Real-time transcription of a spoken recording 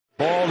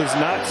Ball is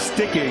not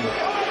sticking,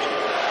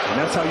 and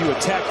that's how you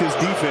attack this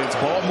defense.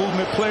 Ball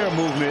movement, player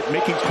movement,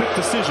 making quick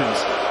decisions.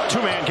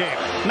 Two-man game.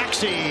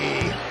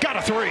 Maxey got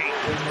a three.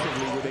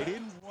 They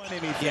didn't run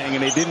anything,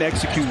 and they didn't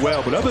execute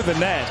well. But other than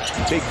that,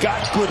 they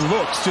got good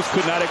looks, just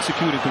could not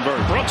execute and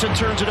convert. Brunson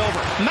turns it over.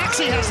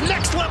 Maxey has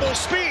next-level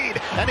speed,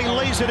 and he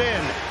lays it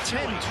in.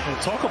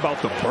 And talk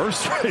about the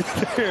burst right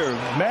there.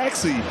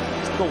 Maxey,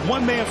 the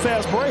one-man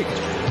fast break.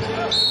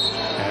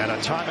 And a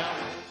timeout.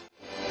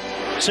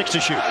 6 to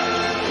shoot.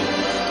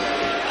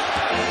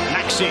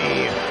 Maxey.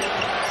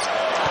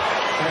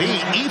 The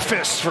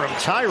ephus from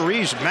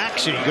Tyrese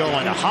Maxey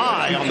going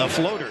high on the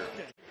floater.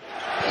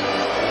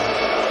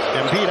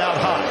 Embiid out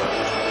high.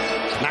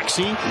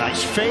 Maxey,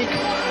 nice fake.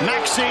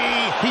 Maxey,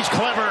 he's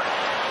clever.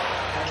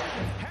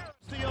 Harris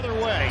the other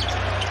way.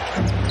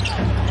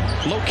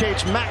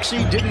 Locates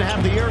Maxey, didn't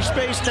have the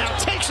airspace, now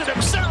takes it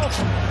himself.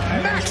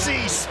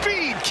 Maxey,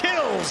 speed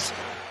kills.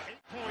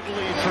 8-point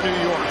lead for New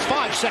York.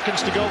 5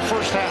 seconds to go,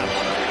 first half.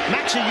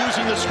 Maxey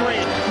using the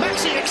screen.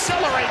 Maxey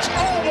accelerates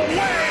all the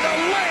way. The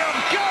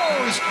layup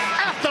goes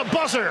at the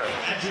buzzer.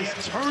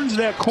 Turns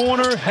that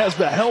corner, has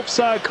the help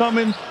side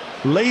coming,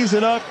 lays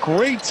it up.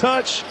 Great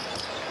touch.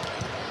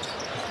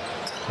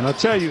 And I'll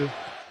tell you,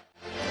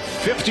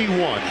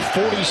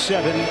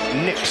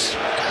 51-47 Knicks.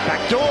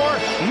 Backdoor.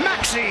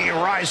 Maxey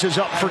rises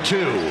up for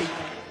two.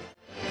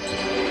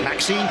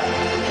 Maxey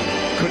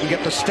couldn't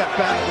get the step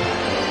back.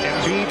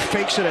 Embiid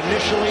fakes it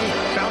initially.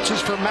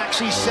 Bounces for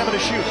Maxey. 7 to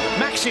shoot.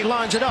 Maxey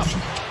lines it up.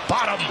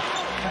 Bottom.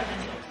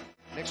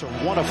 Knicks are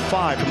 1 of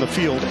 5 from the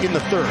field in the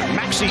third.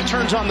 Maxey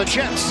turns on the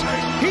Jets.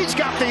 He's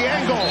got the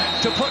angle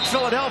to put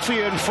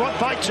Philadelphia in front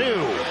by 2.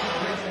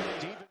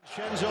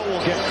 DiVincenzo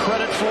will get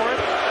credit for it.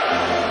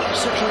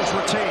 Sixers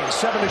retain.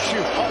 7 to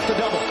shoot. Off the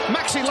double.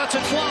 Maxey lets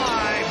it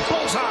fly.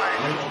 Bullseye.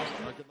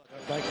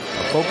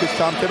 Focus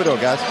Tom Thibodeau,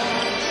 guys.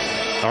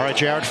 All right,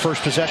 Jared,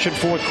 first possession,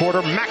 fourth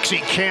quarter. Maxey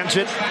cans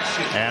it,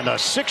 and the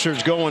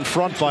Sixers go in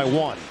front by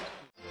 1.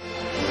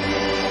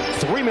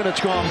 3 minutes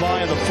gone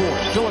by in the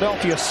fourth.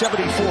 Philadelphia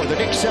 74, the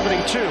Knicks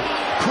 72.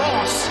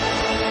 Cross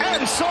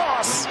and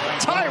sauce.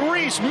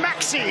 Tyrese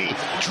Maxey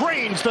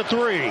drains the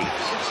three.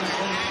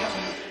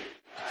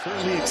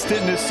 certainly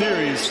extend this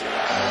series.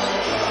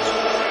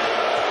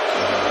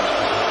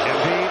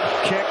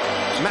 Embiid, kick,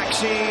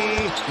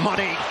 Maxey,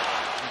 money.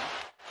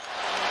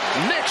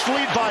 Knicks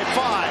lead by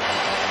 5.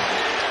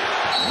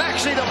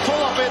 Maxey to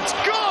pull up, it's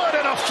good,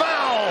 and a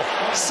foul.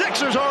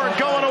 Sixers aren't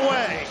going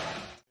away.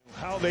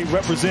 How they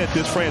represent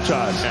this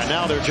franchise. And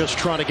now they're just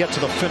trying to get to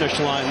the finish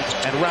line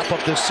and wrap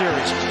up this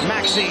series.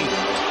 Maxey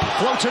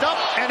floats it up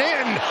and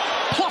in,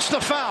 plus the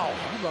foul.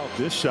 How about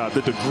this shot,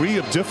 the degree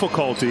of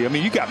difficulty. I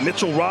mean, you got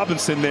Mitchell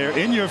Robinson there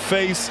in your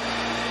face,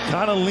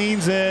 kind of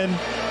leans in,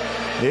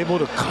 able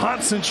to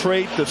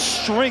concentrate, the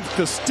strength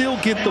to still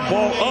get the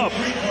ball up.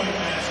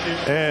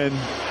 And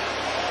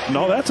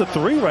no, that's a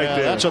three right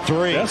there. That's a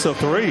three. That's a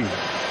three.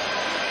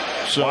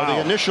 So wow. The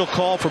initial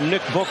call from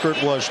Nick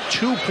Bookert was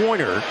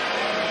 2-pointer.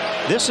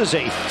 This is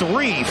a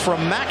 3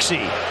 from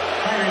Maxey.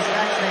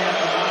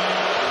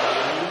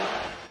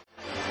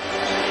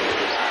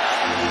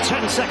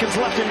 10 seconds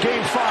left in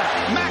game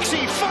 5.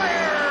 Maxey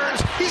fires.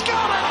 He's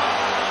got it.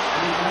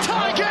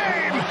 Tie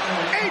game.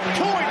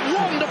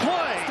 8.1 to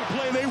play. The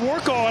play they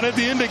work on at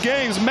the end of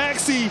games.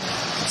 Maxey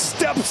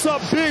steps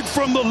up big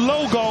from the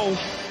logo.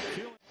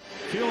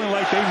 Feeling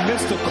like they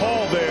missed a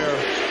call there.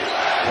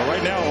 But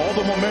right now, all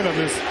the momentum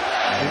is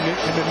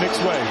in the Knicks'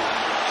 way.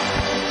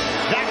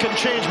 That can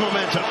change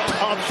momentum.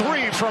 A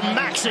 3 from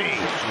Maxey.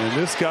 And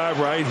this guy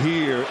right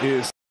here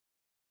is